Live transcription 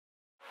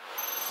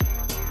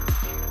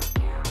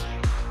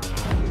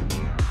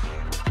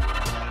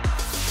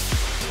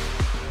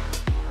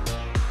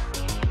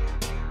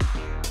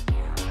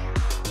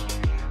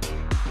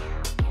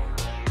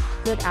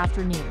good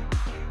afternoon.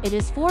 It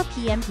is 4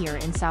 p.m. here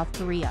in South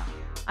Korea.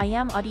 I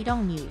am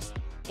Arirang News.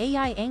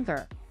 AI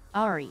anchor,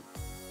 Ari.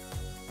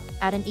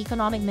 At an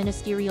economic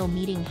ministerial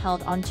meeting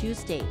held on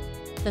Tuesday,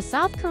 the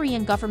South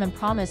Korean government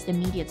promised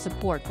immediate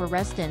support for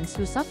residents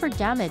who suffered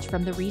damage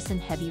from the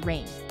recent heavy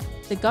rain.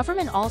 The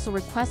government also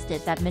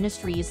requested that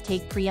ministries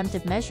take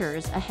preemptive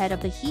measures ahead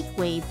of the heat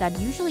wave that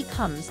usually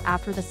comes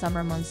after the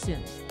summer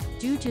monsoon.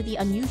 Due to the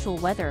unusual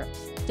weather,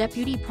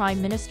 Deputy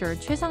Prime Minister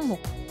Choi Sang-mok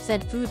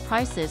said food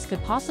prices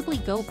could possibly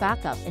go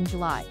back up in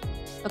July.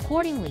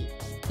 Accordingly,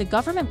 the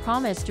government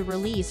promised to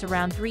release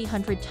around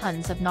 300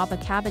 tons of Napa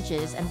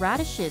cabbages and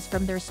radishes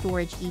from their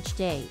storage each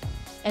day,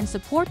 and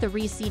support the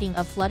reseeding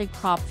of flooded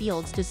crop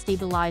fields to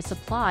stabilize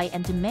supply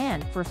and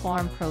demand for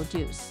farm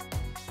produce.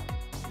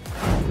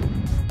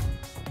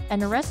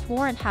 An arrest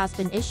warrant has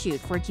been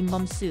issued for Kim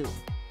Beom-soo,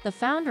 the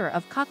founder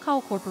of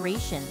Kakao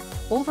Corporation,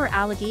 over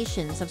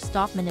allegations of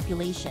stock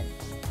manipulation.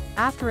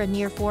 After a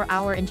near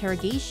 4-hour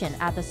interrogation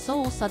at the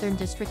Seoul Southern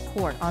District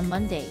Court on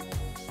Monday,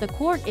 the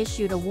court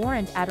issued a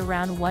warrant at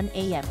around 1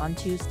 a.m. on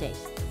Tuesday.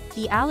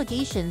 The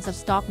allegations of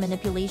stock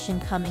manipulation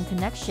come in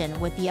connection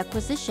with the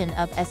acquisition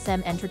of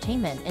SM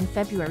Entertainment in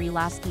February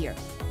last year.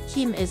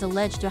 Kim is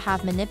alleged to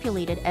have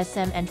manipulated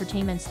SM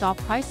Entertainment stock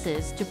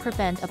prices to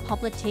prevent a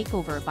public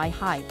takeover by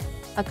HYBE,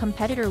 a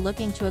competitor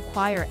looking to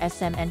acquire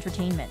SM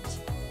Entertainment.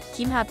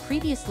 Kim had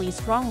previously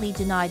strongly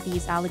denied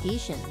these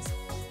allegations,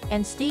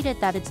 and stated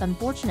that it's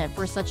unfortunate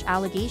for such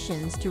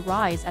allegations to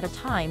rise at a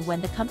time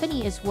when the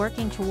company is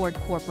working toward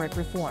corporate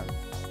reform.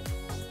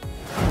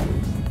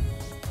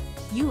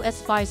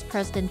 U.S. Vice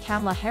President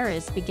Kamala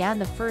Harris began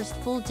the first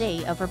full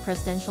day of her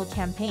presidential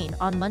campaign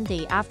on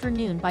Monday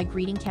afternoon by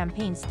greeting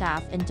campaign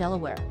staff in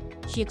Delaware.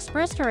 She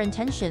expressed her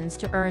intentions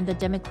to earn the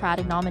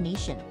Democratic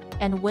nomination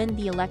and win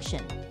the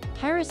election.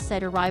 Harris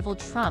said her rival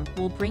Trump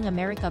will bring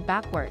America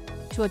backward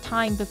to a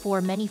time before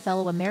many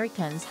fellow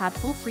Americans had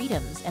full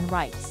freedoms and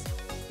rights.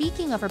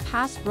 Speaking of her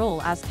past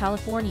role as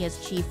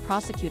California's chief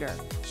prosecutor,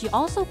 she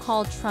also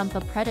called Trump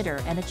a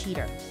predator and a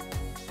cheater.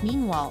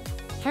 Meanwhile,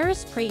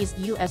 Harris praised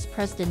U.S.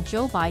 President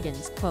Joe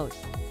Biden's, quote,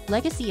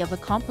 legacy of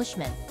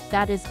accomplishment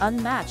that is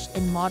unmatched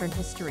in modern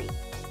history.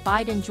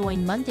 Biden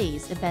joined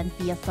Monday's event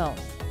via phone.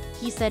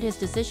 He said his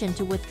decision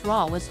to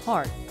withdraw was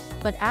hard,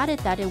 but added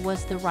that it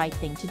was the right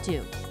thing to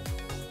do.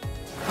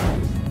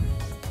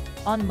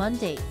 On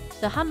Monday,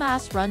 the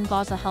Hamas-run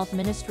Gaza Health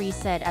Ministry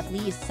said at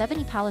least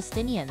 70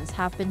 Palestinians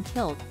have been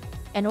killed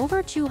and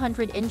over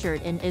 200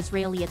 injured in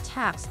Israeli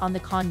attacks on the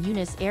Khan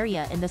Younis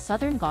area in the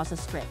southern Gaza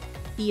Strip.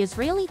 The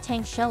Israeli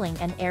tank shelling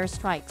and air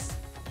strikes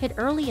hit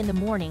early in the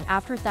morning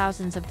after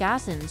thousands of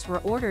Gazans were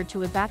ordered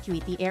to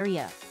evacuate the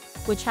area,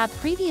 which had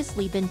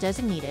previously been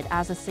designated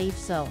as a safe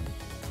zone.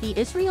 The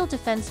Israel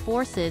Defense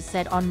Forces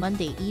said on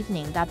Monday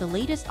evening that the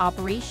latest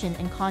operation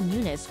in Khan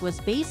Younis was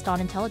based on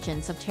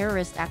intelligence of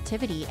terrorist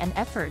activity and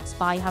efforts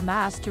by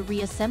Hamas to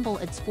reassemble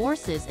its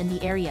forces in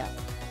the area.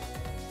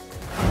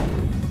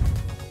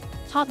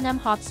 Tottenham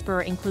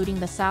Hotspur, including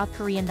the South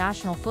Korean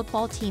national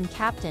football team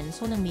captain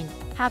Son Heung-min,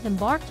 have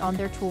embarked on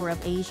their tour of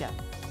Asia.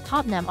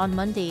 Tottenham on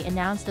Monday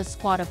announced a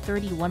squad of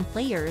 31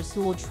 players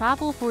who will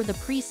travel for the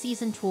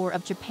pre-season tour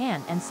of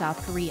Japan and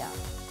South Korea.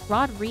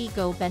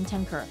 Rodrigo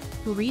Bentancur,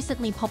 who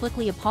recently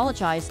publicly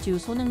apologized to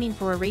Son Heung-min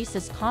for a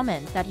racist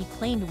comment that he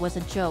claimed was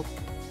a joke,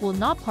 will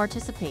not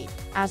participate,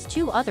 as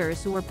two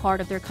others who were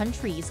part of their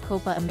country's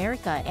Copa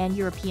America and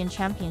European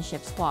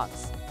Championship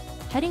squads.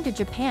 Heading to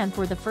Japan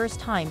for the first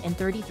time in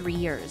 33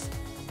 years,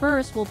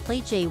 Spurs will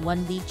play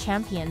J1 League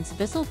champions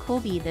Vissel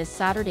Kobe this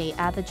Saturday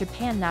at the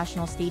Japan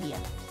National Stadium.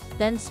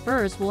 Then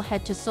Spurs will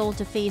head to Seoul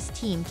to face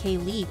Team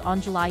K-League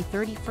on July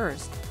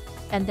 31st,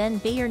 and then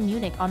Bayern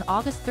Munich on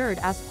August 3rd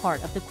as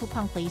part of the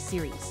Kupang Play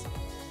series.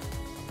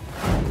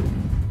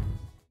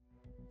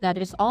 That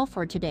is all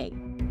for today.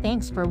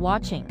 Thanks for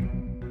watching.